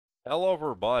Hello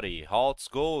everybody, how it's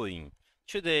going?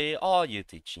 Today I'll be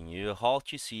teaching you how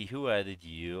to see who added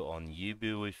you on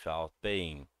Yubo without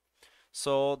paying.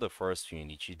 So the first thing you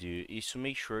need to do is to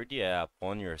make sure the app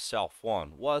on your cell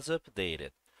phone was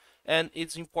updated. And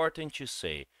it's important to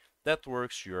say that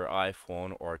works to your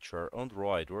iPhone or to your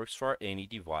Android, works for any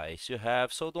device you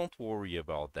have, so don't worry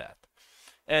about that.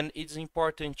 And it's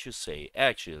important to say,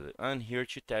 actually, I'm here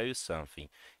to tell you something.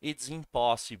 It's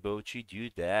impossible to do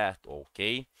that,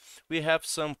 okay? We have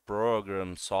some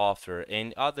programs, software,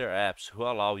 and other apps who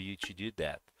allow you to do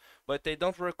that. But I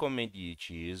don't recommend you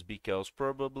to use because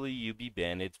probably you'll be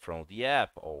banned from the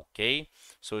app, okay?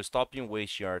 So stop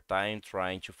wasting your time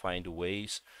trying to find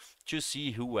ways to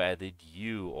see who added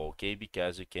you, okay?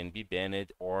 Because you can be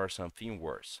banned or something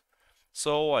worse.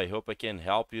 So I hope I can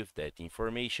help you with that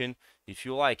information. If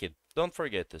you like it, don't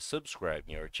forget to subscribe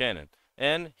to our channel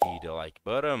and hit the like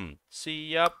button.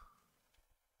 See ya!